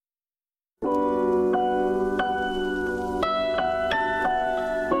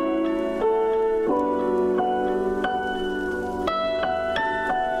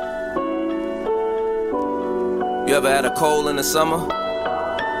You ever had a cold in the summer?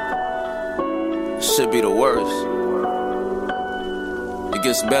 Should be the worst. It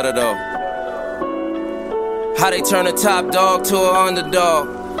gets better though. How they turn a top dog to an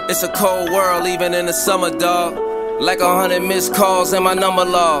underdog. It's a cold world even in the summer, dog. Like 100 missed calls in my number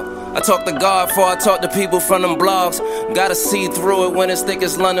log. I talk to God before I talk to people from them blogs. Gotta see through it when it's thick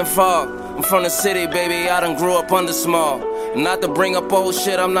as London fog. I'm from the city, baby, I done grew up under small. Not to bring up old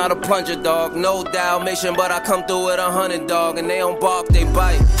shit, I'm not a plunger, dog. No Dalmatian, but I come through with 100, dog. And they don't bark, they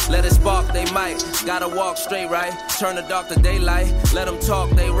bite. Let it spark, they might. Gotta walk straight, right? Turn the dark to daylight. Let them talk,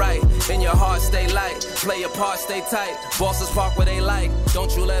 they right. In your heart, stay light. Play your part, stay tight. Bosses park where they like.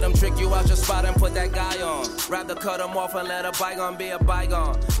 Don't you let them trick you out your spot and put that guy on. Rather cut them off and let a bygone be a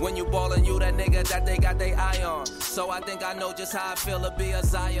bygone. When you ballin', you that nigga that they got they eye on. So I think I know just how I feel to be a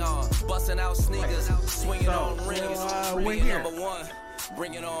Zion. Bustin' out sneakers, swinging on rings. Bringing number one,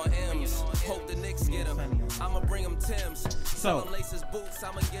 bringing on M's. Hope the Knicks get him. I'ma bring him Tim's. So laces boots,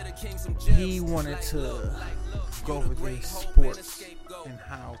 I'ma get a king some gems. he wanted to go over this sports and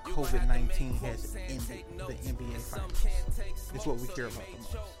how COVID-19 has ended the NBA finals. It's what we care about the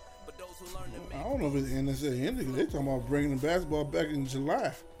most. I don't know if it's necessarily ended. They talking about bringing the basketball back in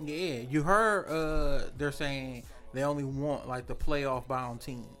July. Yeah, you heard they're saying they only want like the playoff bound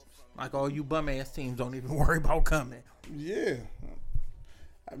teams. Like all you bum ass teams don't even worry about coming. Yeah.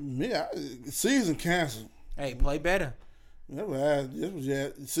 Season canceled. Hey, play better.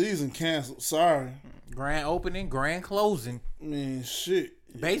 Season canceled. Sorry. Grand opening, grand closing. I mean, shit.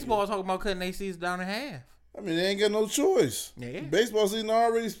 Baseball talking about cutting their season down in half. I mean, they ain't got no choice. Yeah. Baseball season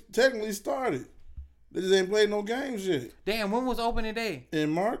already technically started. They just ain't played no games yet. Damn, when was opening day? In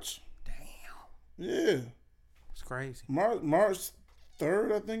March. Damn. Yeah. It's crazy. March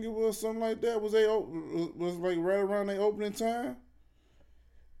 3rd, I think it was, something like that. Was like right around their opening time?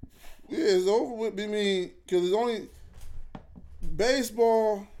 Yeah, it's over with. I mean, because it's only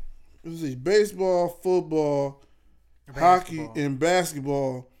baseball, football, hockey, and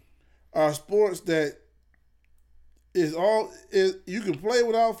basketball are sports that you can play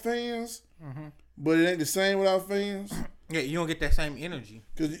without fans, but it ain't the same without fans. Yeah, you don't get that same energy.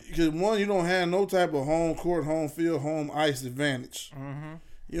 Because one, you don't have no type of home court, home field, home ice advantage. Mm-hmm.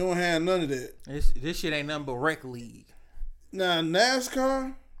 You don't have none of that. This shit ain't nothing but rec league. Now,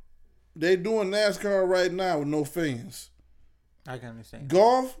 NASCAR, they doing NASCAR right now with no fans. I can understand.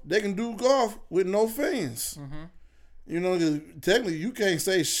 Golf, they can do golf with no fans. Mm-hmm. You know, 'cause technically you can't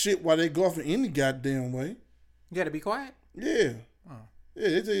say shit while they golfing any goddamn way. You got to be quiet? Yeah. Oh. Yeah,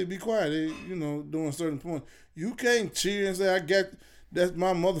 they tell you to be quiet. They, doing certain points. You can't cheer and say, that's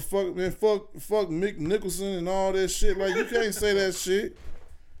my motherfucker, man, fuck Mick Nicholson and all that shit. Like, you can't say that shit.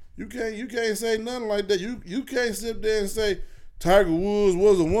 You can't say nothing like that. You can't sit there and say, Tiger Woods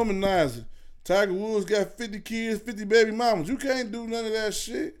was a womanizer. Tiger Woods got 50 kids, 50 baby mamas. You can't do none of that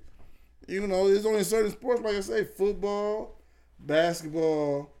shit. There's only certain sports, like I say, football,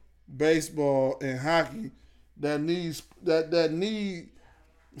 basketball, baseball, and hockey that need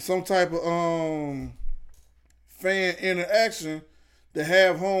some type of fan interaction to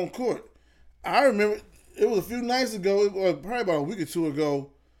have home court. I remember it was a few nights ago, it was probably about a week or two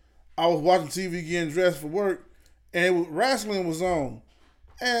ago, I was watching TV getting dressed for work, and wrestling was on.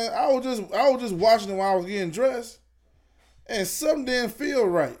 And I was just watching it while I was getting dressed, and something didn't feel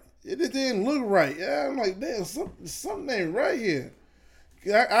right. It just didn't look right. Yeah, I'm like, damn, something ain't right here.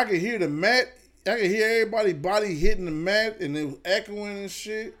 I could hear the mat. I could hear everybody body hitting the mat, and it was echoing and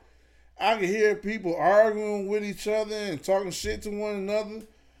shit. I could hear people arguing with each other and talking shit to one another. And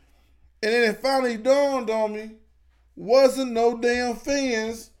then it finally dawned on me, wasn't no damn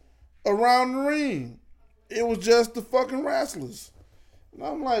fans around the ring. It was just the fucking wrestlers. And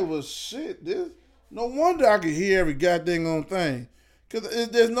I'm like, well, shit, no wonder I could hear every goddamn thing. Because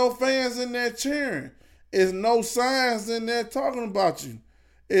there's no fans in there cheering. There's no signs in there talking about you.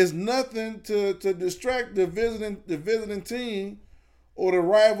 It's nothing to distract the visiting team or the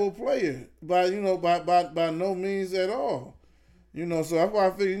rival player by no means at all. So that's why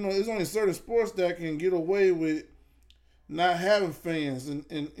I figure, there's only certain sports that can get away with not having fans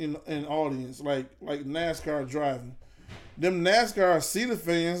in audience, like NASCAR driving. Them NASCAR see the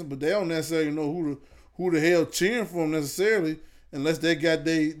fans, but they don't necessarily know who the hell cheering for them necessarily, unless they got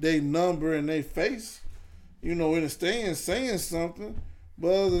they number in their face, in the stands saying something.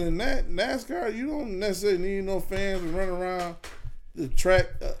 But other than that, NASCAR, you don't necessarily need no fans to run around the track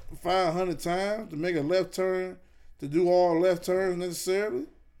 500 times to make a left turn, to do all left turns necessarily.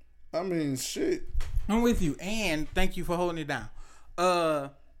 I mean, shit. I'm with you, and thank you for holding it down.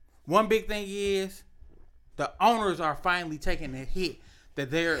 One big thing is the owners are finally taking a hit that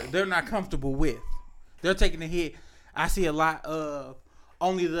they're not comfortable with. They're taking a hit. I see a lot of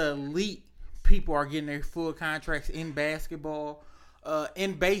only the elite people are getting their full contracts in basketball.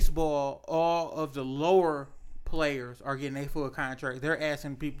 In baseball, all of the lower players are getting their full contract. They're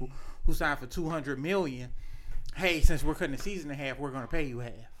asking people who signed for $200 million, hey, since we're cutting the season in half, we're going to pay you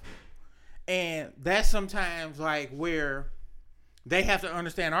half. And that's sometimes like where they have to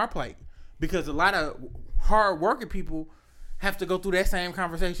understand our plight, because a lot of hard working people have to go through that same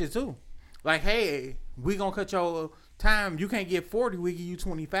conversation too. Like, hey, we gonna cut your time. You can't get 40, we give you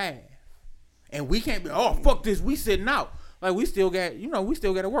 25. And we can't be, oh, fuck this, we sitting out. Like, we still got, we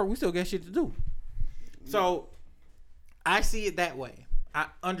still got to work. We still got shit to do. So I see it that way. I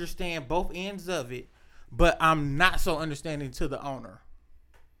understand both ends of it, but I'm not so understanding to the owner.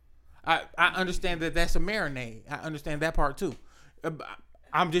 I understand that that's a marinade. I understand that part too.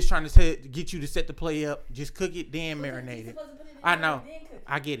 I'm just trying to get you to set the play up. Just cook it, then marinate it. I know.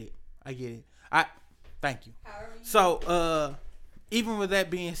 I get it. Thank you. So, even with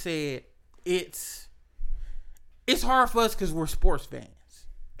that being said, it's hard for us because we're sports fans.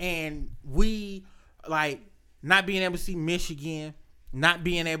 And we, like, not being able to see Michigan, not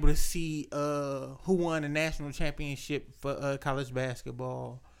being able to see who won the national championship for college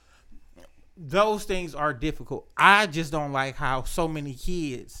basketball. Those things are difficult. I just don't like how so many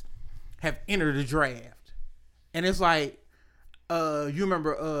kids have entered the draft. And it's like, you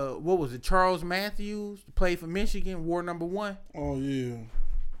remember, what was it? Charles Matthews played for Michigan, wore number 1. Oh, yeah.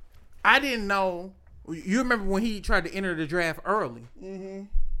 I didn't know. You remember when he tried to enter the draft early? Mm-hmm.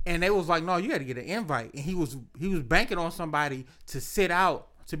 And they was like, no, you got to get an invite. And he was banking on somebody to sit out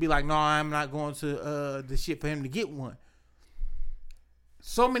to be like, no, I'm not going to the shit for him to get one.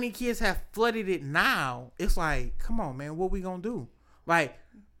 So many kids have flooded it now. It's like, come on, man, what we gonna do? Like,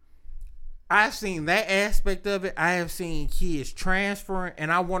 I've seen that aspect of it. I have seen kids transferring,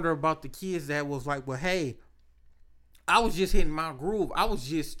 and I wonder about the kids that was like, well, hey, I was just hitting my groove. I was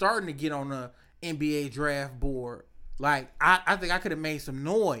just starting to get on the NBA draft board. Like, I think I could have made some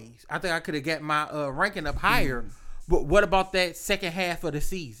noise. I think I could have got my ranking up higher. But what about that second half of the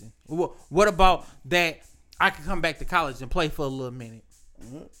season? What about that I could come back to college and play for a little minute?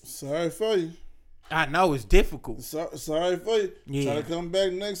 Sorry for you. I know it's difficult. Sorry for you. Yeah. Try to come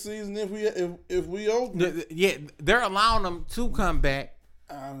back next season if we open. Yeah, they're allowing them to come back.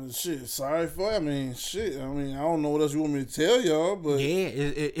 Shit. Sorry for you. I mean, I don't know what else you want me to tell y'all, but yeah,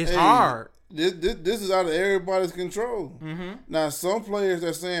 it's hard. This is out of everybody's control. Mm-hmm. Now, some players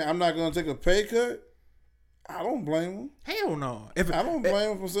are saying, I'm not going to take a pay cut. I don't blame them. Hell no. I don't blame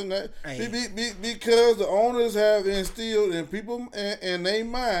them for saying that. Because the owners have instilled in people and their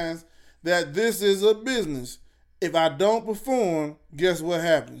minds that this is a business. If I don't perform, guess what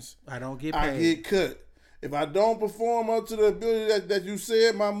happens? I don't get paid. I get cut. If I don't perform up to the ability that you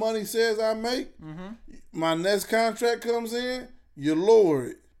said my money says I make, my next contract comes in, you lower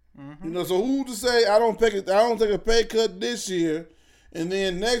it. Mm-hmm. So who to say I don't take a pay cut this year, and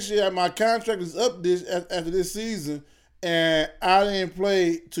then next year my contract is up after this season, and I didn't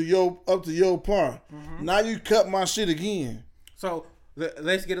play up to your par. Mm-hmm. Now you cut my shit again. So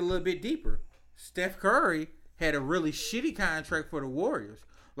let's get a little bit deeper. Steph Curry had a really shitty contract for the Warriors.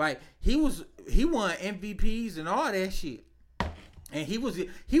 Like, he won MVPs and all that shit, and he wasn't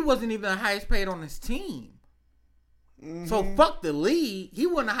even the highest paid on his team. Mm-hmm. So fuck the league. He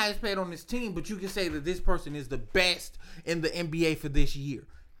wasn't the highest paid on his team, but you can say that this person is the best in the NBA for this year.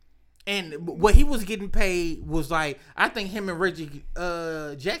 And what he was getting paid was like, I think him and Reggie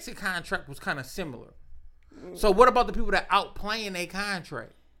Jackson contract was kind of similar. So what about the people that outplaying their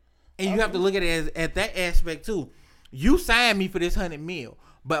contract? And you have to look at it at that aspect too. You signed me for this $100 million,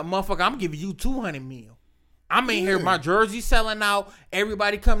 but motherfucker, I'm giving you $200 million. I'm in here, my jersey selling out.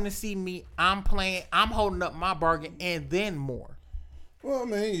 Everybody coming to see me. I'm playing. I'm holding up my bargain and then more. Well, I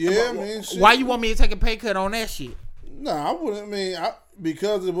mean, shit. Why you want me to take a pay cut on that shit? No, I wouldn't. I mean,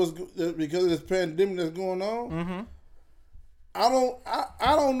 because of this pandemic that's going on. Mm-hmm.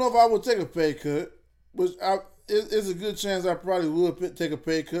 I don't know if I would take a pay cut, which it's a good chance I probably would take a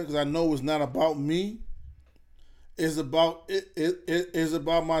pay cut because I know it's not about me. It's about it's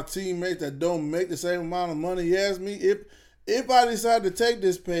about my teammates that don't make the same amount of money as me. If I decide to take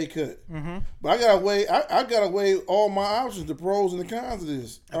this pay cut, but I gotta weigh all my options, the pros and the cons of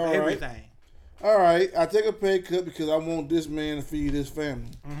this. Everything. All right, I take a pay cut because I want this man to feed his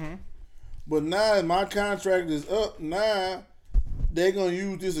family. Mm-hmm. But now my contract is up. Now they're gonna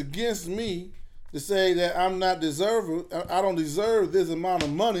use this against me to say that I'm not deserving. I don't deserve this amount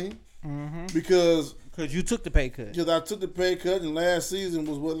of money because you took the pay cut. Because I took the pay cut, and last season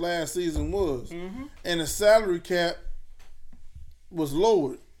was what last season was, and the salary cap was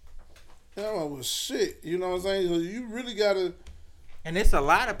lowered. That was shit. You know what I'm saying? So you really gotta. And it's a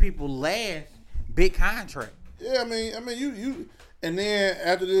lot of people last big contract. Yeah, I mean, you. And then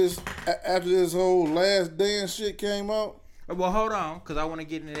after this whole Last Dance shit came out. Well, hold on, because I want to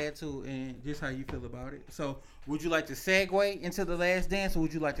get into that too, and just how you feel about it. So, would you like to segue into the Last Dance, or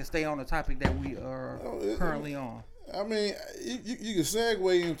would you like to stay on the topic that we are currently on? I mean, you can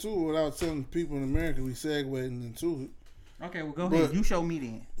segue into it without telling people in America we segueing into it. Okay, well, go ahead. You show me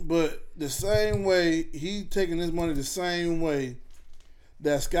then. But the same way, he taking his money the same way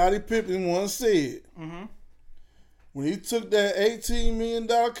that Scottie Pippen once said. Mm-hmm. When he took that $18 million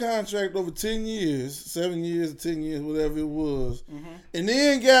contract over 10 years, 7 years, 10 years, whatever it was, and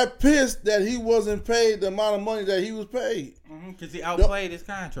then got pissed that he wasn't paid the amount of money that he was paid. Because he outplayed his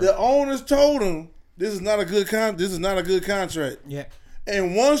contract. The owners told him, this is not a good contract. Yeah.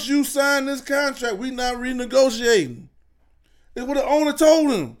 And once you sign this contract, we not renegotiating. It's what the owner told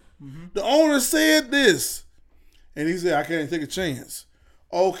him. Mm-hmm. The owner said this. And he said, I can't take a chance.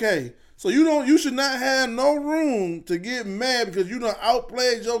 Okay. So you should not have no room to get mad because you done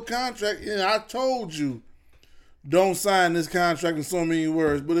outplayed your contract, and I told you don't sign this contract in so many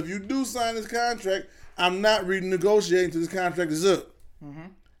words. But if you do sign this contract, I'm not renegotiating until this contract is up. Mm-hmm.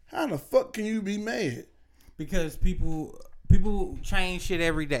 How the fuck can you be mad? Because people change shit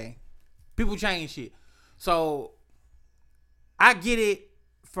every day. People change shit. So I get it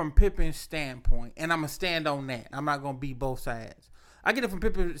from Pippen's standpoint, and I'm gonna stand on that. I'm not gonna be both sides. I get it from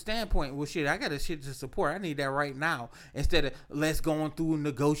Pippen's standpoint. Well, shit, I got a shit to support. I need that right now instead of let's going through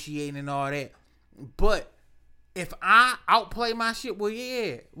negotiating and all that. But if I outplay my shit, well,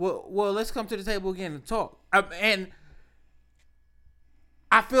 yeah. Well, let's come to the table again and talk. And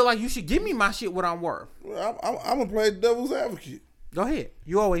I feel like you should give me my shit what I'm worth. Well, I'm going to play devil's advocate. Go ahead.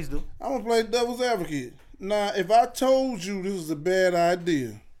 You always do. I'm going to play devil's advocate. Now, if I told you this was a bad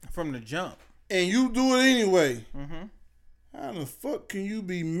idea. From the jump. And you do it anyway. Mm-hmm. How the fuck can you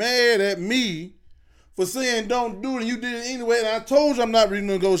be mad at me for saying don't do it and you did it anyway? And I told you I'm not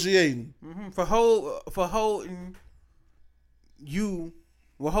renegotiating. Mm-hmm. For holding you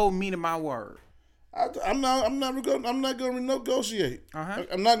will hold me to my word. I'm not going to renegotiate. Uh-huh.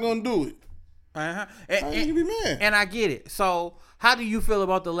 I'm not going to do it. Uh-huh. How can you be mad? And I get it. So, how do you feel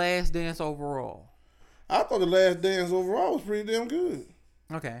about the Last Dance overall? I thought the Last Dance overall was pretty damn good.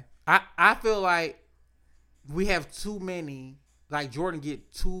 Okay. I feel like we have too many, like Jordan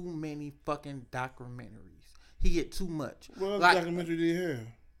get too many fucking documentaries. He get too much. What other documentary did he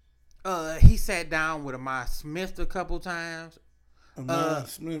have? He sat down with Amaya Smith a couple times. Amaya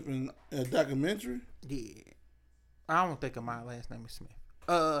Smith in a documentary? Yeah. I don't think Amaya last name is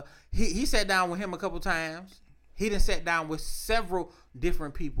Smith. He sat down with him a couple times. He done sat down with several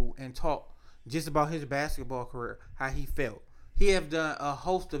different people and talked just about his basketball career, how he felt. He have done a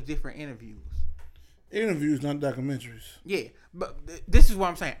host of different interviews. Interviews, not documentaries. Yeah, but this is what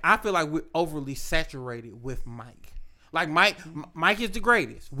I'm saying. I feel like we're overly saturated with Mike. Like Mike is the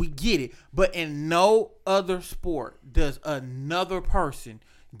greatest. We get it. But in no other sport does another person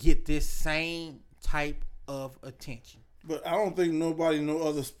get this same type of attention. But I don't think nobody in no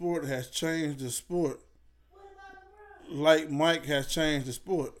other sport has changed the sport like Mike has changed the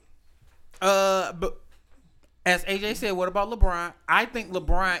sport. But as AJ said, what about LeBron? I think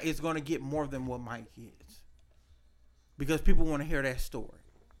LeBron is going to get more than what Mike is because people want to hear that story.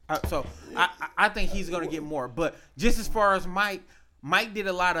 So I think he's going to get more. But just as far as Mike did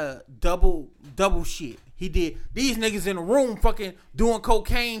a lot of double shit. He did these niggas in the room fucking doing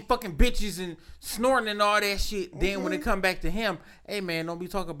cocaine, fucking bitches and snorting and all that shit. Then when it come back to him, hey man, don't be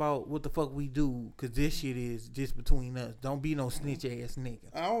talking about what the fuck we do because this shit is just between us. Don't be no snitch ass nigga.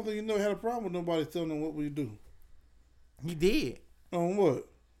 I don't think you never had a problem with nobody telling him what we do. He did. On what?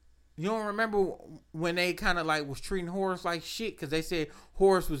 You don't remember when they kind of like was treating Horace like shit because they said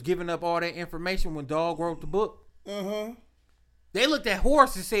Horace was giving up all that information when Dog wrote the book? Uh-huh. They looked at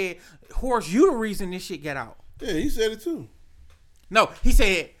Horace and said, Horace, you the reason this shit got out. Yeah, he said it too. No, he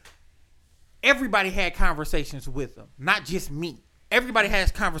said everybody had conversations with him, not just me. Everybody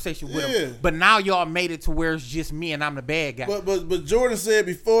has conversation with him, but now y'all made it to where it's just me and I'm the bad guy. But Jordan said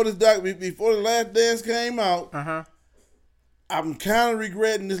before the Last Dance came out, I'm kind of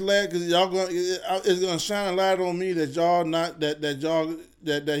regretting this last because it's gonna shine a light on me that y'all not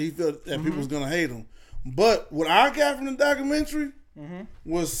that he felt that people was gonna hate him. But what I got from the documentary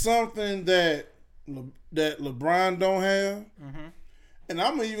was something that LeBron don't have, and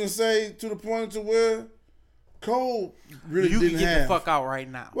I'm gonna even say to the point to where Cole really didn't have. You can get the fuck out right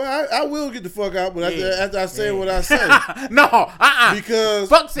now. Well, I will get the fuck out, but after I say what I say. No, because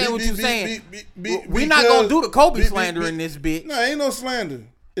fuck saying what you saying. We're not gonna do the Kobe slander in this bitch. No, ain't no slander.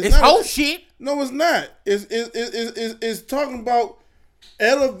 It's whole shit. No, it's not. It's talking about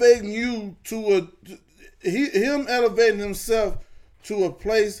elevating you to him elevating himself to a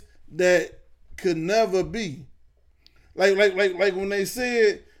place that could never be. Like when they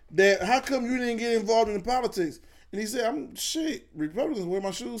said that, how come you didn't get involved in the politics? And he said, Republicans wear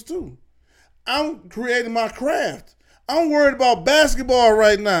my shoes too. I'm creating my craft. I'm worried about basketball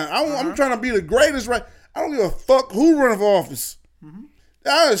right now. I'm trying to be the greatest, right? I don't give a fuck who running for office.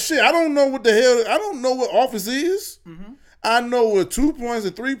 I don't know what the hell, I don't know what office is. I know what 2 points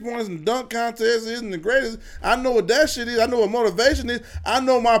and 3 points and dunk contest is and the greatest. I know what that shit is. I know what motivation is. I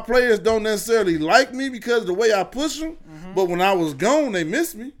know my players don't necessarily like me because of the way I push them. But when I was gone, they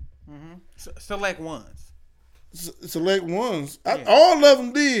missed me. Select ones. Select ones. Yeah. All of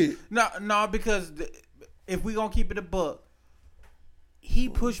them did. No, because if we gonna keep it a buck, he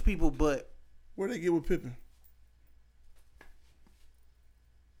pushed people, but where'd they get with Pippen?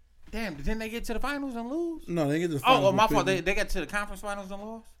 Damn, didn't they get to the finals and lose? No, they get to the finals. Oh, my fault. They got to the conference finals and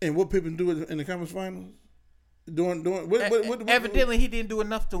lost? And what Pippen do in the conference finals? Evidently, he didn't do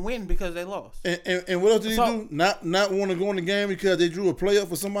enough to win because they lost. And what else did he do? Not want to go in the game because they drew a play up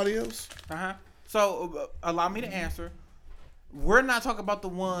for somebody else? So, allow me to answer. We're not talking about the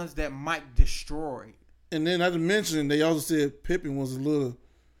ones that Mike destroyed. And then, not to mention, they also said Pippen was a little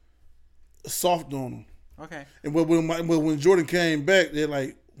soft on him. Okay. And when Jordan came back, they're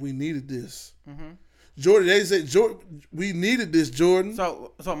like, we needed this. Jordan, they said, we needed this, Jordan.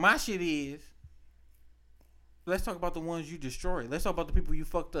 So my shit is, let's talk about the ones you destroyed. Let's talk about the people you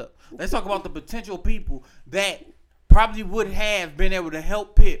fucked up. Let's talk about the potential people that probably would have been able to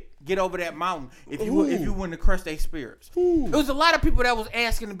help Pip get over that mountain if you wouldn't have crushed their spirits. There was a lot of people that was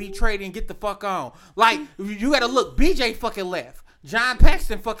asking to be traded and get the fuck on. Like, you got to look, BJ fucking left. John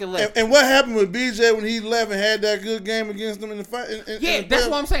Paxson fucking left. And what happened with BJ when he left and had that good game against them in the fight? That's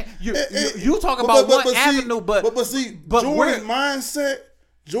what I'm saying. You talk about one avenue, but Jordan's mindset,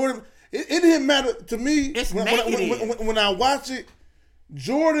 it didn't matter to me. It's when I watch it,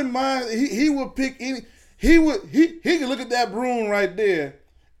 Jordan mind he would pick any. He could look at that broom right there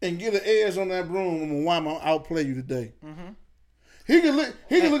and get an edge on that broom and why I'm gonna outplay you today. He can look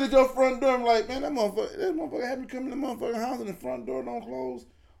at your front door and be like, man, that motherfucker had me come in the motherfucking house and the front door don't close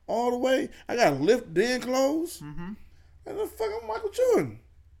all the way. I gotta lift then close. And the fuck, I'm Michael Jordan.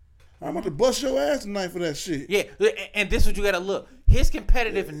 I'm about to bust your ass tonight for that shit. Yeah, and this is what you gotta look. His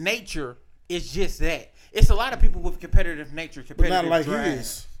competitive nature is just that. It's a lot of people with competitive nature, but not like he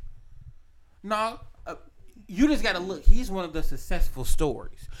is. No, you just gotta look. He's one of the successful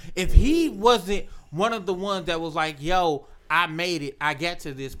stories. If he wasn't one of the ones that was like, yo, I made it. I got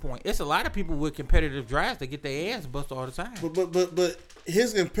to this point. It's a lot of people with competitive drives that get their ass busted all the time. But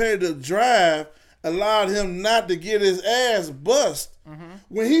his competitive drive allowed him not to get his ass bust.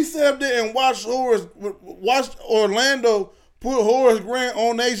 When he sat up there and watched Orlando put Horace Grant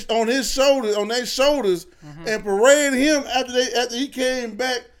on their shoulders, and paraded him after he came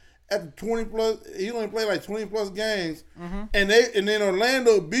back after 20 plus. He only played like 20 plus games, and then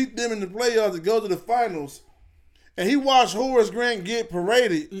Orlando beat them in the playoffs to go to the finals. And he watched Horace Grant get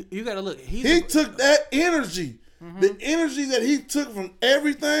paraded. You gotta look. He took that energy, the energy that he took from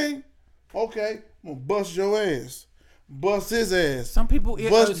everything. Okay, I'm gonna bust your ass, bust his ass. Some people are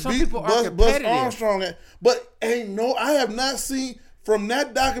competitive. Bust Armstrong, but I have not seen from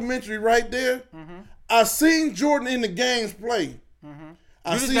that documentary right there. I seen Jordan in the games play. You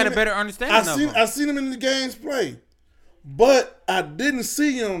just got a better understanding of him. I seen him in the games play, but I didn't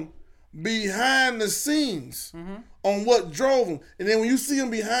see him behind the scenes on what drove him. And then when you see him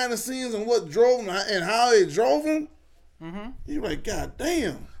behind the scenes on what drove him and how it drove him, you're like, God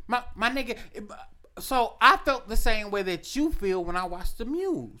damn. My nigga, so I felt the same way that you feel when I watched the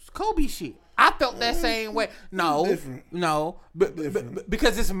Muse Kobe shit. I felt that same way.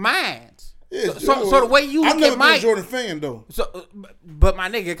 Because it's mine. Yeah, so the way you look at Mike, I've never been a Jordan fan though. So, but my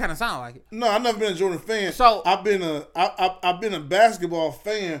nigga, it kind of sound like it. No, I've never been a Jordan fan. So I've been a basketball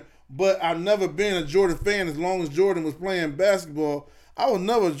fan, but I've never been a Jordan fan as long as Jordan was playing basketball. I was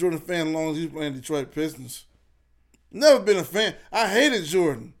never a Jordan fan as long as he was playing Detroit Pistons. Never been a fan. I hated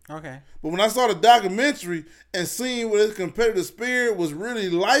Jordan. Okay. But when I saw the documentary and seeing what his competitive spirit was really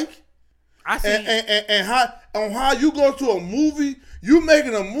like, and how you go to a movie, you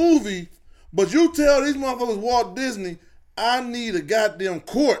making a movie, but you tell these motherfuckers Walt Disney, I need a goddamn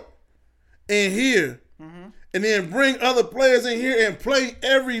court in here. And then bring other players in here and play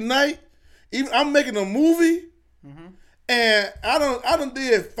every night. Even I'm making a movie, and I done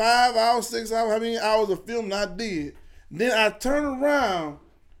did 5 hours, 6 hours, how many hours of film I did. Then I turn around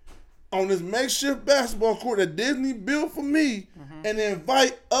on this makeshift basketball court that Disney built for me and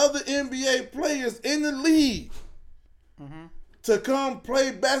invite other NBA players in the league to come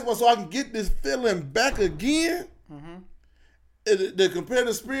play basketball so I can get this feeling back again, the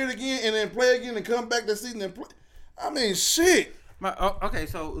competitive spirit again, and then play again and come back this season and play. I mean, shit. Okay,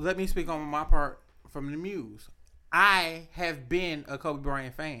 so let me speak on my part from the Muse. I have been a Kobe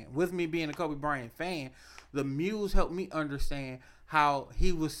Bryant fan. With me being a Kobe Bryant fan, the Muse helped me understand how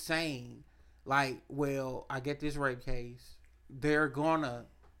he was saying, like, well, I get this rape case. They're going to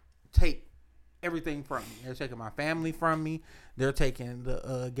take everything from me. They're taking my family from me. They're taking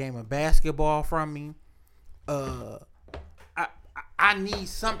the game of basketball from me. I need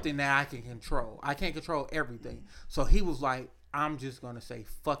something that I can control. I can't control everything. So he was like, I'm just going to say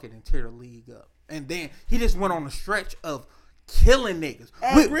fuck it and tear the league up. And then he just went on a stretch of killing niggas.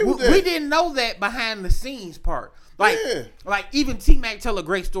 I agree with that. We didn't know that behind the scenes part. Like even T-Mac tell a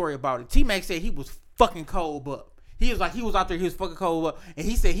great story about it. T-Mac said he was fucking cold up. He was like, he was out there, he was fucking cold up. And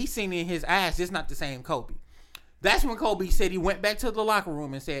he said he seen in his eyes, it's not the same Kobe. That's when Kobe said he went back to the locker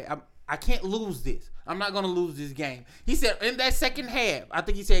room and said, I can't lose this. I'm not going to lose this game. He said in that second half, I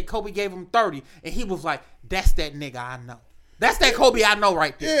think he said Kobe gave him 30. And he was like, that's that nigga I know. That's that Kobe I know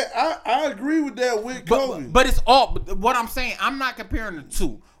right there. Yeah, I agree with that with Kobe. But it's all, what I'm saying, I'm not comparing the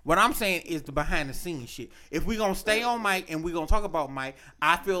two. What I'm saying is the behind the scenes shit. If we're going to stay on Mike and we're going to talk about Mike,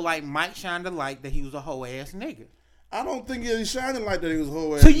 I feel like Mike shined a light that he was a hoe ass nigga. I don't think he shining like that he was a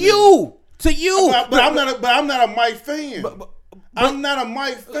whole ass To nigga. you. To you. But I'm not a Mike fan. I'm not a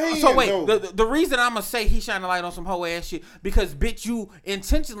Mike fan. So wait, the reason I'm going to say he shined a light on some hoe ass shit, because bitch, you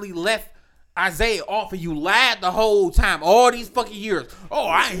intentionally left Isaiah off and you lied the whole time, all these fucking years. Oh,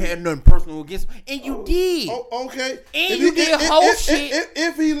 I ain't had nothing personal against him. And you did. Oh, okay. And you did whole shit.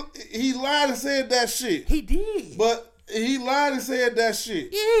 If he lied and said that shit. He did. But he lied and said that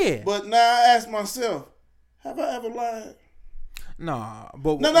shit. Yeah. But now I ask myself, have I ever lied? Nah,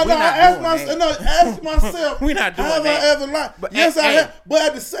 but No. Ask myself. We're not doing have that. I ever lied? But yes, I hey, have. But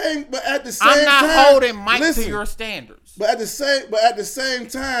at the same I'm not time, holding Mike to your standards. But at the same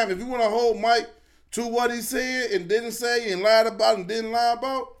time, if you want to hold Mike to what he said and didn't say and lied about and didn't lie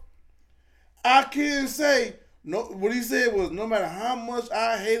about, I can't say no. What he said was, no matter how much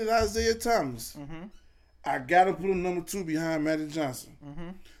I hated Isaiah Thomas, I gotta put him number 2 behind Magic Johnson.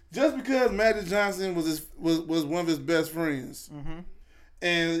 Just because Magic Johnson was one of his best friends,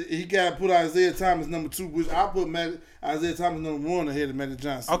 and he got to put Isaiah Thomas number 2, which I put Isaiah Thomas number 1 ahead of Magic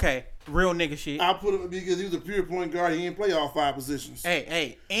Johnson. Okay, real nigga shit. I put him because he was a pure point guard. He didn't play all 5 positions.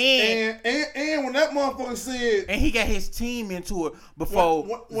 Hey, and when that motherfucker said, and he got his team into it before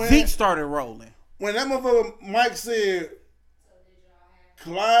when Zeke started rolling. When that motherfucker Mike said,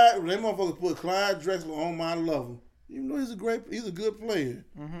 Clyde, that motherfucker put Clyde Drexler on my level. Even though he's a good player,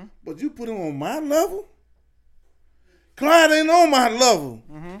 but you put him on my level. Clyde ain't on my level,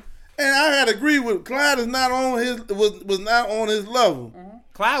 and I had to agree with Clyde. Is not on his was not on his level.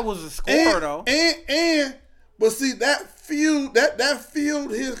 Clyde was a scorer though, but see that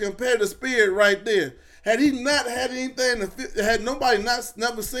fueled his competitive spirit right there. Had he not had anything had nobody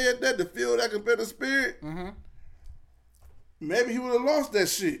never said that to fuel that competitive spirit, maybe he would have lost that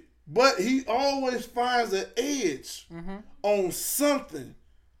shit. But he always finds an edge on something.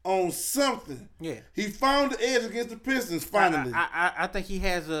 Yeah. He found the edge against the Pistons finally. I think he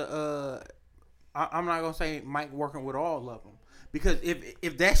has I'm not going to say Mike working with all of them. Because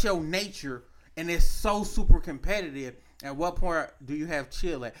if that's your nature and it's so super competitive, at what point do you have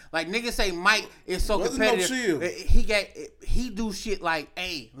chill at? Like niggas say Mike is so competitive. No chill. He do shit like,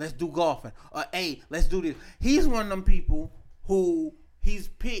 hey, let's do golfing. Or hey, let's do this. He's one of them people who he's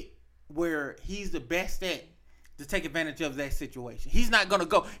picked where he's the best at to take advantage of that situation. He's not gonna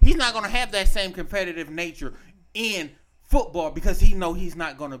have that same competitive nature in football because he know he's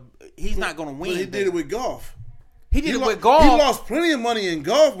not gonna win. But he did it with golf. He did it with golf. He lost plenty of money in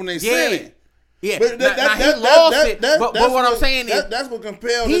golf when they said it. Yeah, but he lost it. But what I'm saying is that's what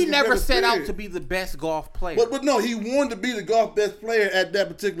compelled. He never set out to be the best golf player. But no, he wanted to be the golf best player at that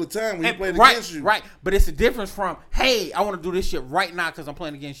particular time when he played against you. Right, but it's a difference from, hey, I want to do this shit right now because I'm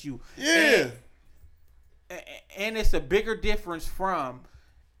playing against you. Yeah. And it's a bigger difference from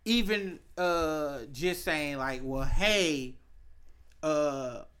even just saying like, well, hey,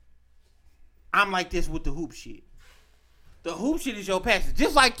 I'm like this with the hoop shit. The hoop shit is your passion,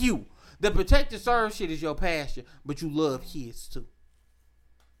 just like you. The protect and serve shit is your passion, but you love kids too.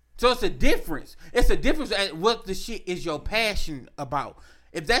 So it's a difference. It's a difference at what the shit is your passion about.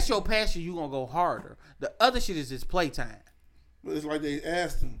 If that's your passion, you gonna go harder. The other shit is just playtime. But it's like they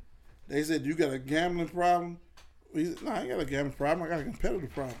asked him. They said, "You got a gambling problem? Nah, I ain't got a gambling problem. I got a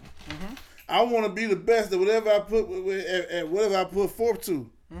competitive problem. Mm-hmm. I want to be the best at whatever I put at whatever I put forth to.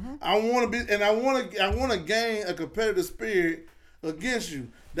 Mm-hmm. I want to be, and I want to gain a competitive spirit against you.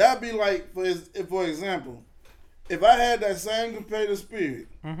 That'd be like, for example, if I had that same competitive spirit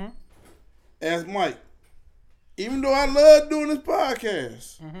as Mike, even though I love doing this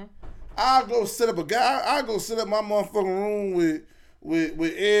podcast, I'll go set up I'll go set up my motherfucking room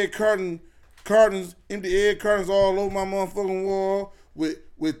with egg cartons, empty egg cartons all over my motherfucking wall,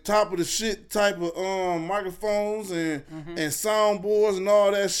 with top of the shit type of microphones and soundboards and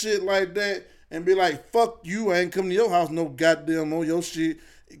all that shit like that, and be like, fuck you, I ain't coming to your house no goddamn more. Your shit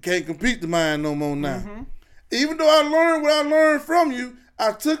can't compete to mine no more now. Even though I learned what I learned from you,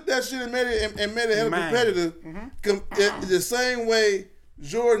 I took that shit and made it hella competitive. The same way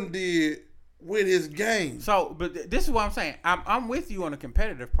Jordan did with his game. So, but this is what I'm saying. I'm with you on the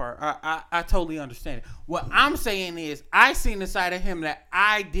competitive part. I totally understand it. What I'm saying is, I seen the side of him that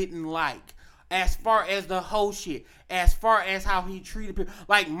I didn't like. As far as the whole shit, as far as how he treated people,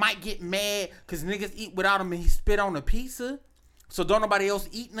 like Mike get mad because niggas eat without him and he spit on a pizza, so don't nobody else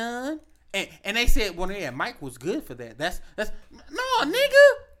eat none. And they said, well, yeah, Mike was good for that. That's no, nigga.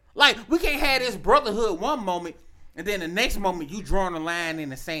 Like, we can't have this brotherhood one moment and then the next moment you drawing a line in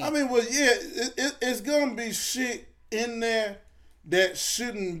the sand. I mean, well, yeah, it's gonna be shit in there that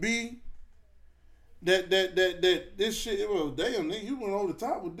shouldn't be. That this shit. Well, damn, nigga, you went over the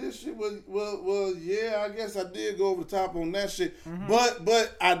top with this shit. Well, yeah, I guess I did go over the top on that shit.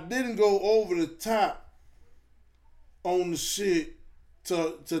 But I didn't go over the top on the shit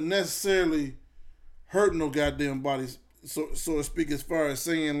to necessarily hurt no goddamn bodies, so to speak, as far as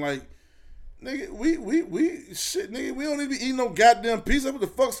saying like, nigga, we shit, nigga, we don't need to be eating no goddamn pizza. What the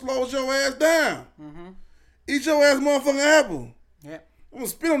fuck slows your ass down? Eat your ass motherfucking apple. Yeah. I'm gonna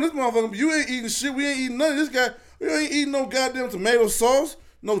spit on this motherfucker, but you ain't eating shit. We ain't eating none of this guy. We ain't eating no goddamn tomato sauce,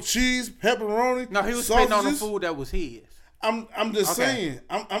 no cheese, pepperoni. No, he was sausages. spitting on the food that was his. I'm just saying.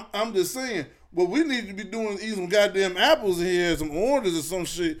 I'm just saying. What we need to be doing is eating some goddamn apples in here, some oranges or some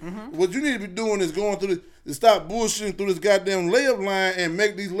shit. What you need to be doing is going through to stop bullshitting through this goddamn layup line and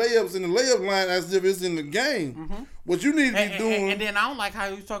make these layups in the layup line as if it's in the game. What you need to be doing. And then I don't like how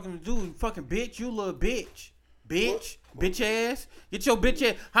he was talking to dude. Fucking bitch, you little bitch. Bitch. What? Bitch ass. Get your bitch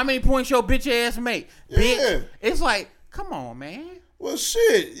ass. How many points your bitch ass make? Yeah. Bitch. It's like, come on, man. Well,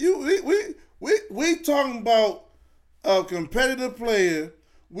 shit. We talking about a competitive player.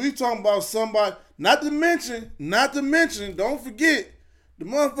 We talking about somebody. Not to mention. Don't forget, the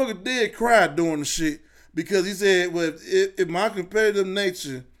motherfucker did cry during the shit because he said, "Well, if my competitive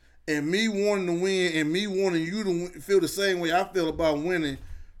nature and me wanting to win and me wanting you to feel the same way I feel about winning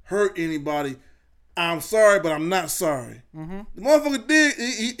hurt anybody, I'm sorry, but I'm not sorry." The motherfucker did.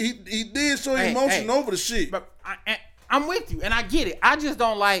 He did show emotion over the shit. But I'm with you, and I get it. I just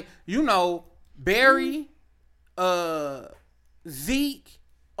don't like, Barry, Zeke.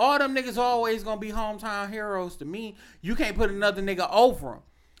 All them niggas always gonna be hometown heroes to me. You can't put another nigga over them.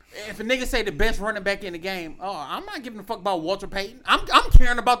 If a nigga say the best running back in the game, I'm not giving a fuck about Walter Payton. I'm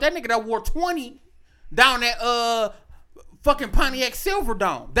caring about that nigga that wore 20 down at fucking Pontiac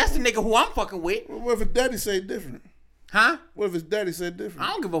Silverdome. That's the nigga who I'm fucking with. What if his daddy say different? Huh? What if his daddy said different?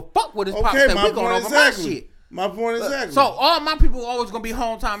 I don't give a fuck what his pop said. We going over my shit. My point exactly. So all my people always gonna be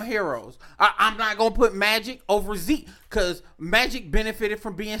hometown heroes. I'm not gonna put Magic over Zeke because Magic benefited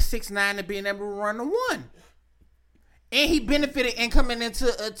from being 6'9" and being able to run the one, and he benefited in coming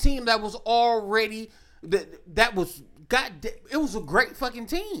into a team that was already it was a great fucking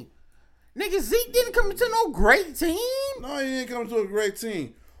team. Nigga, Zeke didn't come into no great team. No, he didn't come to a great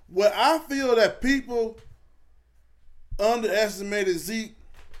team. What I feel that people underestimated Zeke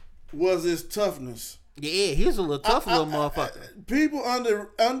was his toughness. Yeah, he's a little tough little motherfucker. People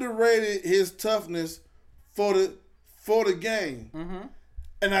underrated his toughness for the game.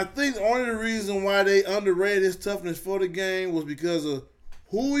 And I think the only reason why they underrated his toughness for the game was because of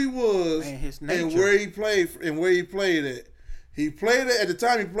who he was and his nature. And where he played at. He played at the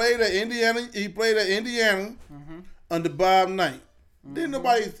time he played at Indiana. Under Bob Knight. Didn't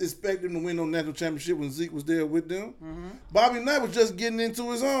nobody expect him to win no national championship when Zeke was there with them. Bobby Knight was just getting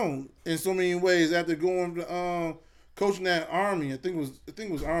into his own in so many ways after going to coaching that Army. I think it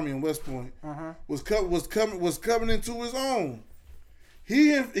was Army in West Point. Was coming into his own.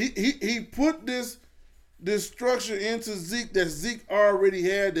 He put this structure into Zeke that Zeke already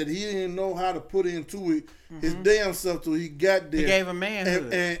had that he didn't know how to put into it his damn self till he got there. He gave a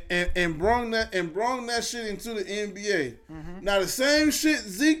manhood and brought that shit into the NBA. Now the same shit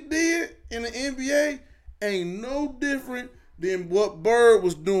Zeke did in the NBA ain't no different than what Bird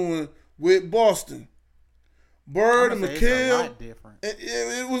was doing with Boston. Bird and It's a McHale. lot different.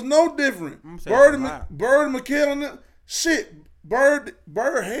 It was no different. I'm saying Bird it's and a lot. Bird and McHale and them. Shit, Bird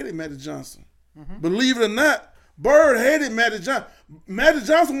hated Magic Johnson. Mm-hmm. Believe it or not, Bird hated Magic Johnson. Magic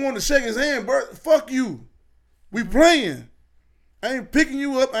Johnson wanted to shake his hand. Bird, fuck you. We playing. I ain't picking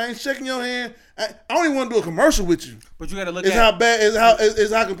you up. I ain't shaking your hand. I don't even want to do a commercial with you. But you got to look It's at how bad.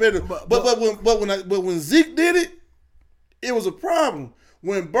 It's how competitive. But When Zeke did it, it was a problem.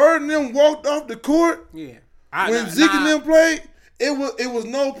 When Bird and them walked off the court, yeah. when Zeke and them played, it was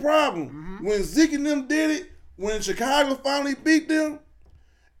no problem. Mm-hmm. When Zeke and them did it, when Chicago finally beat them,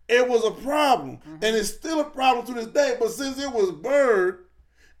 it was a problem. Mm-hmm. And it's still a problem to this day. But since it was Bird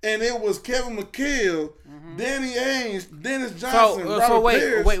and it was Kevin McHale, Danny Ainge, Dennis Johnson, Robert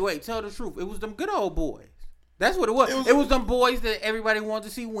Parrish. wait. Tell the truth. It was them good old boys. That's what it was. It was them boys that everybody wanted to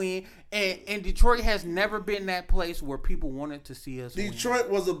see win. And Detroit has never been that place where people wanted to see us win. Detroit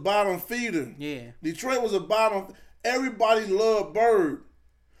was a bottom feeder. Yeah. Detroit was a bottom. Everybody loved Bird.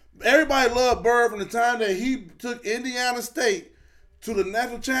 Everybody loved Bird from the time that he took Indiana State to the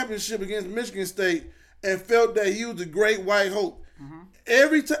national championship against Michigan State and felt that he was the great white hope.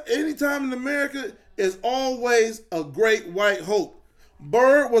 Anytime in America, is always a great white hope.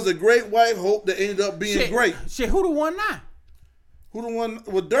 Bird was a great white hope that ended up being great. Shit, who the one now? Who the one?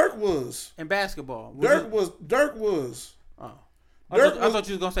 Well, Dirk was. In basketball. Dirk was. Oh. I Dirk thought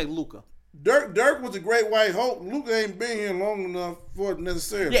you was going to say Luka. Dirk was a great white hope. Luka ain't been here long enough for it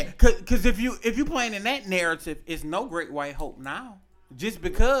necessarily. Yeah, because if you playing in that narrative, it's no great white hope now. Just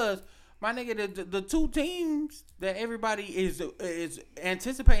because, my nigga, the two teams that everybody is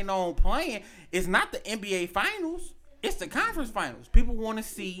anticipating on playing is not the NBA Finals. It's the conference finals. People want to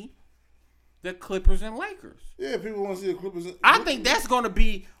see the Clippers and Lakers. Yeah, people want to see the Clippers. I think that's going to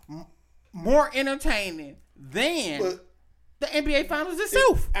be more entertaining than the NBA Finals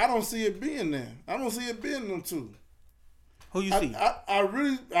itself. I don't see it being there. I don't see it being them two. Who you see?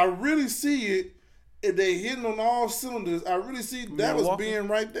 I really see it. If they hitting on all cylinders, I really see Dallas being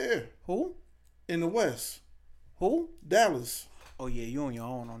right there. Who? In the West. Who? Dallas. Oh, yeah, you on your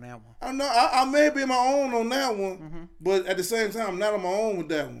own on that one. I know. I may be on my own on that one, but at the same time, I'm not on my own with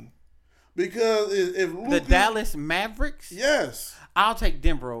that one. Because if Luka, the Dallas Mavericks? Yes. I'll take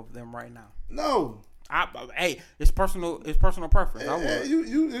Denver over them right now. No. Hey, it's personal preference. I would.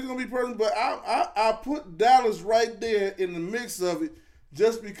 It's gonna be personal, but I put Dallas right there in the mix of it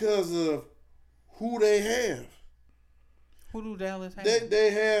just because of who they have. Who do Dallas have? They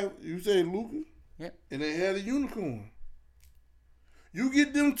have, you say Luka? Yep. And they have the unicorn. You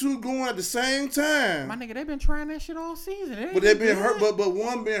get them two going at the same time. My nigga, they've been trying that shit all season. But they've been hurt. But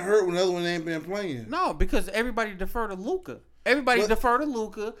one been hurt when the other one ain't been playing. No, because everybody defer to Luka. Everybody defer to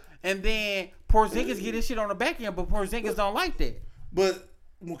Luka, and then Porzingis get his shit on the back end, but Porzingis don't like that. But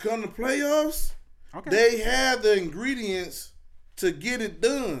when it comes to playoffs, they have the ingredients to get it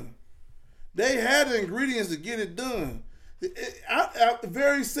done. They had the ingredients to get it done.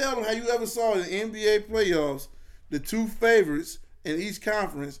 Very seldom have you ever saw in the NBA playoffs the two favorites in each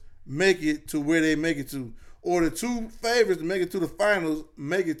conference make it to where they make it to, or the two favorites to make it to the finals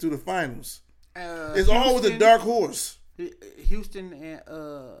make it to the finals. It's always a dark horse. Houston and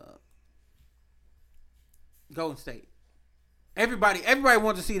Golden State. Everybody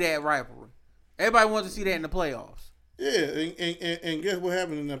wants to see that rivalry. Everybody wants to see that in the playoffs. Yeah, and guess what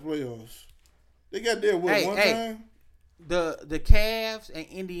happened in the playoffs? They got there one time. The Cavs and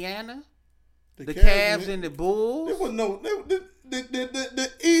Indiana. The Cavs and the Bulls. There was no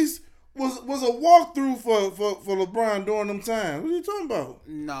the East was a walkthrough for LeBron during them times. What are you talking about?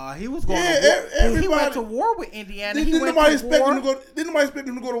 Nah, he was going to war. He went to war with Indiana. Didn't nobody expect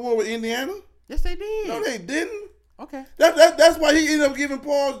him to go to war with Indiana? Yes, they did. No, they didn't. Okay. That's why he ended up giving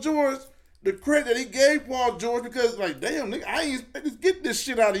Paul George the credit that he gave Paul George, because like, damn, nigga, I ain't expect to get this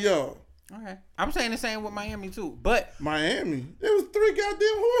shit out of y'all. Okay. I'm saying the same with Miami too. But Miami. There was 3 goddamn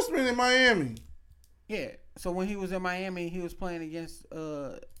horsemen in Miami. Yeah. So when he was in Miami, he was playing against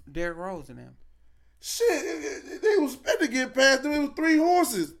Derrick Rose and them. Shit, they was expected to get past them. It was 3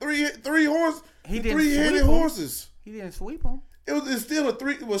 horses. Three horses. He didn't 3-headed horses. He didn't sweep them. It's still a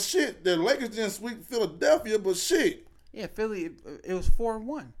 3. Well, shit, the Lakers didn't sweep Philadelphia, but shit. Yeah, Philly, it was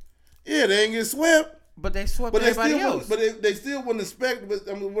 4-1. Yeah, they ain't get swept. But they swept everybody else. But they still wouldn't expect. But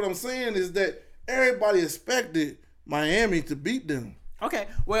what I'm saying is that everybody expected Miami to beat them. Okay,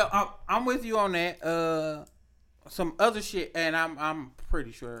 well, I'm with you on that. Some other shit, and I'm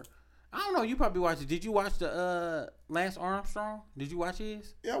pretty sure. I don't know. You probably watched it. Did you watch the Lance Armstrong? Did you watch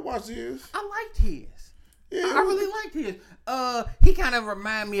his? Yeah, I watched his. I liked his. Yeah, I really liked his. He kind of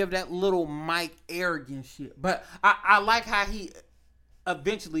remind me of that little Mike arrogant shit, but I like how he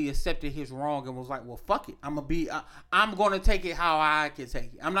eventually accepted his wrong and was like, well, fuck it. I'm gonna take it how I can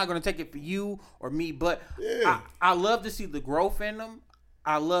take it. I'm not gonna take it for you or me, but I love to see the growth in him.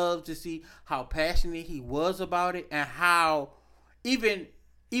 I love to see how passionate he was about it, and how even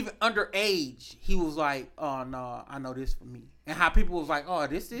underage he was like, oh no, I know this for me. And how people was like, oh,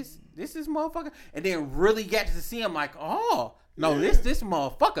 this is motherfucker, and then really got to see him like, oh no, this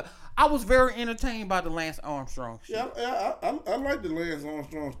motherfucker. I was very entertained by the Lance Armstrong shit. Yeah, I like the Lance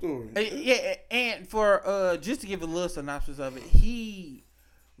Armstrong story. Yeah, and for just to give a little synopsis of it, he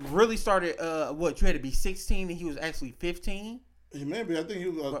really started. You had to be 16, and he was actually 15. Maybe I think he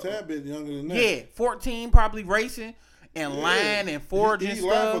was a tad bit younger than that. Yeah, 14, probably racing and line and forging he stuff.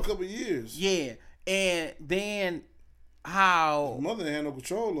 He lined for a couple of years. Yeah, and then how his mother had no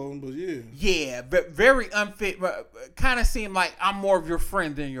control over him, but yeah, very unfit. Kind of seemed like I'm more of your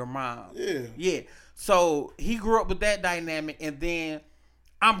friend than your mom. Yeah. So he grew up with that dynamic, and then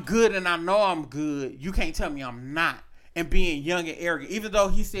I'm good, and I know I'm good. You can't tell me I'm not. And being young and arrogant, even though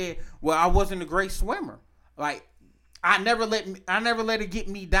he said, "Well, I wasn't a great swimmer." Like I never let it get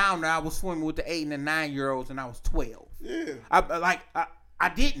me down that I was swimming with the 8 and the 9-year-olds, and I was 12. Yeah, I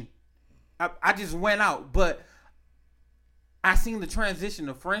didn't. I just went out, but I seen the transition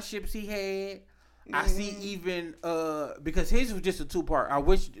of friendships he had. I see even because his was just a 2-part. I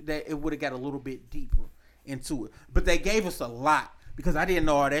wish that it would have got a little bit deeper into it, but they gave us a lot because I didn't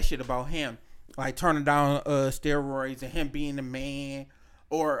know all that shit about him, like turning down steroids and him being the man,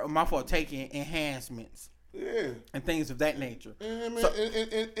 or my fault, taking enhancements. Yeah, and things of that nature. And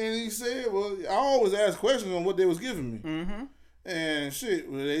he said, "Well, I always ask questions on what they was giving me." Mm-hmm. And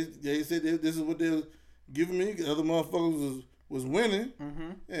shit, well, they said this is what they was giving me. The other motherfuckers was winning,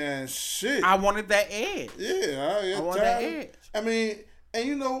 and shit. I wanted that edge. Yeah, I wanted that edge. I mean, and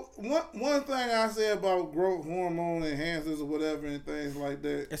you know, one thing I say about growth hormone enhancers or whatever and things like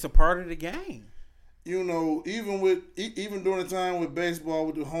that, it's a part of the game. You know, even during the time with baseball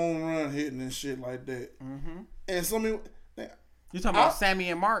with the home run hitting and shit like that, and some people. You talking about Sammy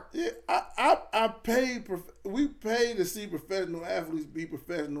and Mark? Yeah, we pay to see professional athletes be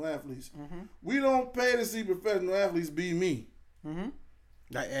professional athletes. We don't pay to see professional athletes be me.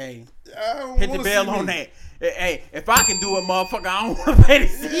 Like, hey, hit the bell on that. Hey, if I can do it, motherfucker, I don't want to pay to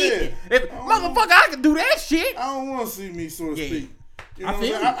see it. Motherfucker, I can do that shit. I don't want to see me, so to speak. You know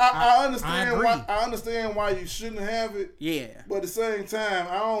I understand why. I understand why you shouldn't have it. Yeah, but at the same time,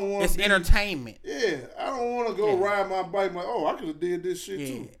 I don't want. It's entertainment. Yeah, I don't want to go ride my bike like, oh, I could have did this shit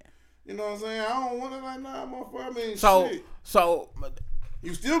too. You know what I'm saying? I don't want to like, nah, motherfucker. I mean, so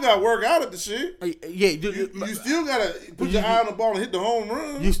you still got to work out at the shit. Yeah, you still got to put your eye on the ball and hit the home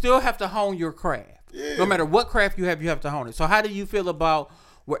run. You still have to hone your craft. Yeah. No matter what craft you have to hone it. So how do you feel about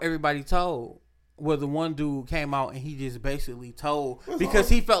what everybody told? Where the one dude came out and he just basically told because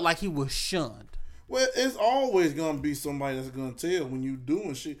he felt like he was shunned. Well, it's always gonna be somebody that's gonna tell when you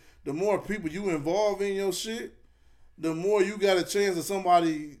doing shit. The more people you involve in your shit, the more you got a chance of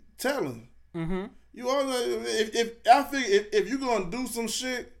somebody telling. You always, if you're gonna do some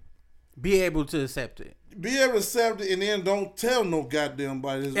shit, be able to accept it. Be able to accept it, and then don't tell no goddamn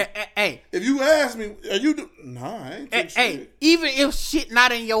body. Hey, if you ask me, are you nah, I ain't shit. Even if shit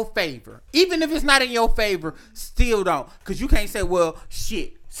not in your favor, even if it's not in your favor, still don't, cause you can't say, well,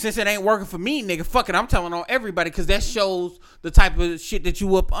 shit, since it ain't working for me, nigga, fuck it, I'm telling on everybody, cause that shows the type of shit that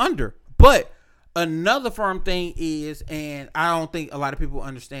you up under. But another firm thing is, and I don't think a lot of people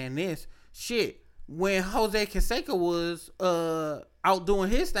understand this shit. When Jose Canseco was out doing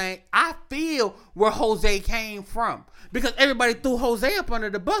his thing, I feel where Jose came from. Because everybody threw Jose up under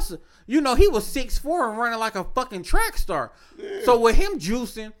the bus. You know, he was 6'4" and running like a fucking track star. Yeah. So with him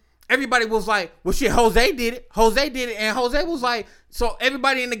juicing, everybody was like, well shit, Jose did it. And Jose was like, so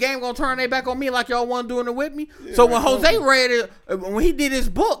everybody in the game gonna turn their back on me like y'all wasn't doing it with me? Yeah, so when Jose read it, when he did his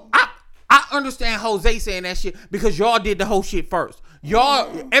book, I understand Jose saying that shit because y'all did the whole shit first.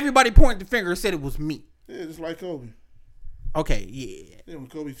 Everybody pointed the finger and said it was me. Yeah, just like Kobe. Okay, yeah. Yeah, when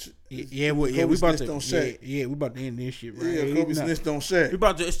Kobe. We about to. Yeah, we about to end this shit, right? Yeah, Kobe snitched on Shaq. We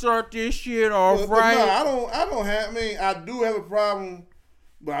about to start this shit off, right? No, I don't have. I mean, I do have a problem,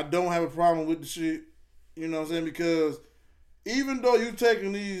 but I don't have a problem with the shit. You know what I'm saying? Because even though you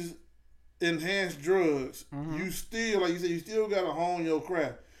taking these enhanced drugs, you still, like you said, you still gotta hone your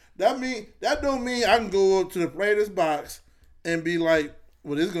craft. That don't mean I can go up to the play this box and be like,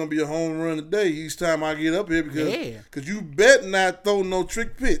 well, this is gonna be a home run today each time I get up here because you bet not throw no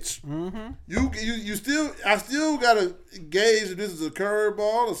trick pitch. I still gotta gauge if this is a curve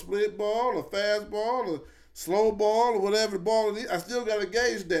ball, a split ball, a fast ball, a slow ball, or whatever the ball is. I still gotta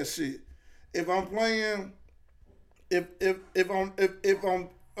gauge that shit. If I'm playing if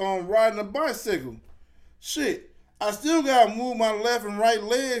I'm riding a bicycle, shit, I still gotta move my left and right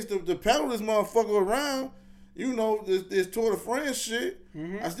legs to pedal this motherfucker around. You know, this Tour de France shit.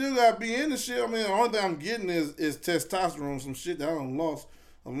 Mm-hmm. I still gotta be in the shit. I mean, the only thing I'm getting is testosterone, some shit that I done lost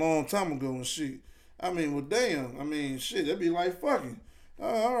a long time ago and shit. I mean, well, damn. I mean, shit, that'd be like fucking.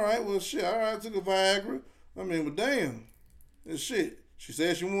 All right, well, shit. All right, I took a Viagra. I mean, well, damn. And shit. She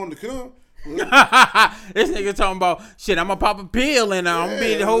said she wanted to come. Well, this nigga talking about shit. I'm gonna pop a pill and I'm gonna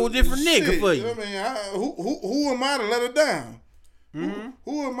be a whole different nigga for you. I mean, who am I to let her down? Mm-hmm.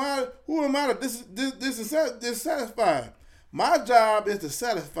 Who am I? Who am I to dissatisfy? My job is to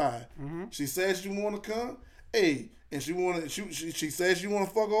satisfy. Mm-hmm. She said she want to come. Hey, and she said she want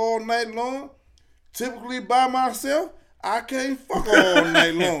to fuck all night long. Typically by myself, I can't fuck all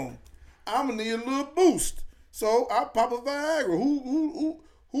night long. I'm gonna need a little boost, so I pop a Viagra.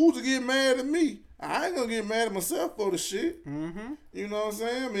 Who's to get mad at me? I ain't gonna get mad at myself for the shit. Mm-hmm. You know what I'm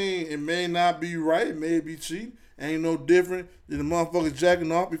saying? I mean, it may not be right, it may be cheap. Ain't no different than the motherfucker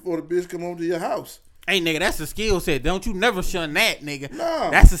jacking off before the bitch come over to your house. Hey, nigga, that's a skill set. Don't you never shun that, nigga.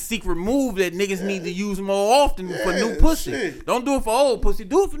 No. That's a secret move that niggas need to use more often for new pussy. Shit. Don't do it for old pussy.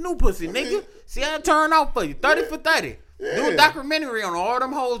 Do it for new pussy, nigga. See how it turn out for you. 30 for 30. Yeah. Do a documentary on all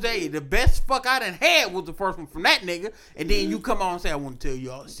them hoes that the best fuck I done had was the first one from that nigga. And then you come on and say, I want to tell you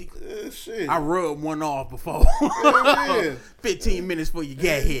all the secret. Yeah, shit. I rubbed one off before. 15 minutes for you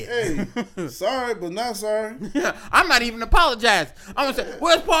get here. Hey, sorry, but not sorry. I'm not even apologizing. I'm going to say,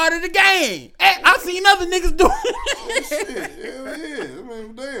 well, it's part of the game. Hey, I seen other niggas do it. Shit, yeah. I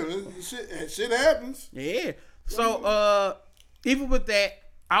mean, damn, shit happens. Yeah. So, even with that,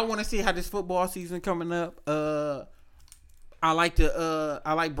 I want to see how this football season coming up. I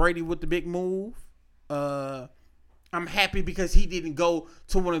like Brady with the big move. I'm happy because he didn't go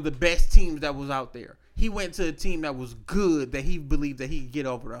to one of the best teams that was out there. He went to a team that was good, that he believed that he could get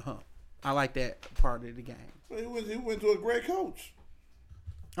over the hump. I like that part of the game. He went to a great coach.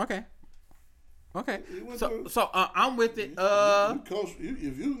 Okay. So I'm with it.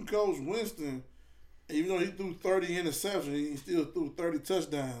 If you can coach Winston, even though he threw 30 interceptions, he still threw 30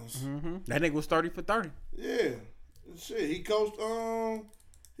 touchdowns. Mm-hmm. That nigga was 30 for 30. Yeah. Shit, he coached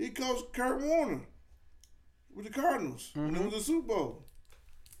Kurt Warner with the Cardinals when it was the Super Bowl.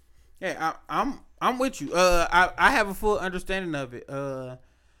 Yeah, I'm with you. I have a full understanding of it.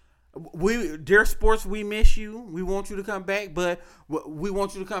 Dear sports, we miss you. We want you to come back, but we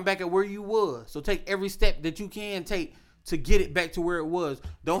want you to come back at where you was. So take every step that you can take to get it back to where it was.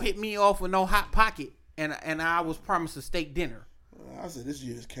 Don't hit me off with no hot pocket, and I was promised a steak dinner. I said this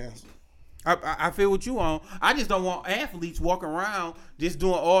year is canceled. I feel what you on. I just don't want athletes walking around just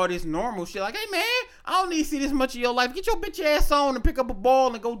doing all this normal shit. Like, hey man, I don't need to see this much of your life. Get your bitch ass on and pick up a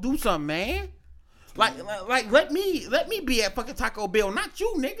ball and go do something, man. Like let me be at fucking Taco Bell, not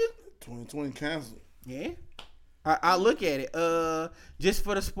you, nigga. 2020 canceled. Yeah. I look at it. Just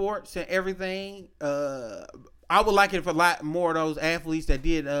for the sports and everything. I would like it for a lot more of those athletes that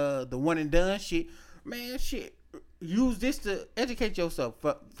did the one and done shit. Man, shit. Use this to educate yourself.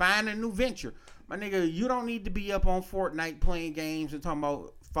 Find a new venture. My nigga, you don't need to be up on Fortnite playing games and talking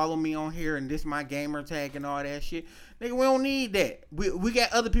about follow me on here and this my gamer tag and all that shit. Nigga, we don't need that. We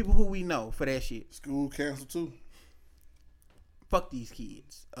got other people who we know for that shit. School canceled too. Fuck these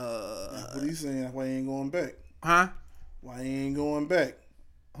kids. What he saying? Why he ain't going back? Huh? Why he ain't going back?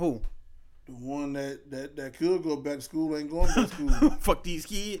 Who? The one that could go back to school ain't going back to school. Fuck these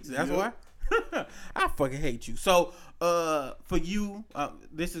kids. That's why. I fucking hate you. So, for you,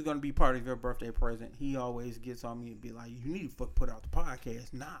 this is gonna be part of your birthday present. He always gets on me and be like, "You need to put out the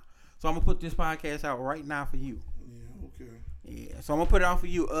podcast." Nah. So I'm gonna put this podcast out right now for you. Yeah. Okay. Yeah. So I'm gonna put it out for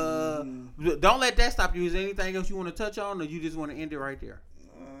you. Don't let that stop you. Is there anything else you want to touch on, or you just want to end it right there?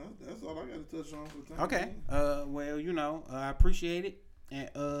 That's all I got to touch on for the time. Okay. Well, I appreciate it,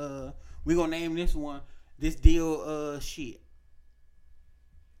 and we gonna name this one. This deal, shit.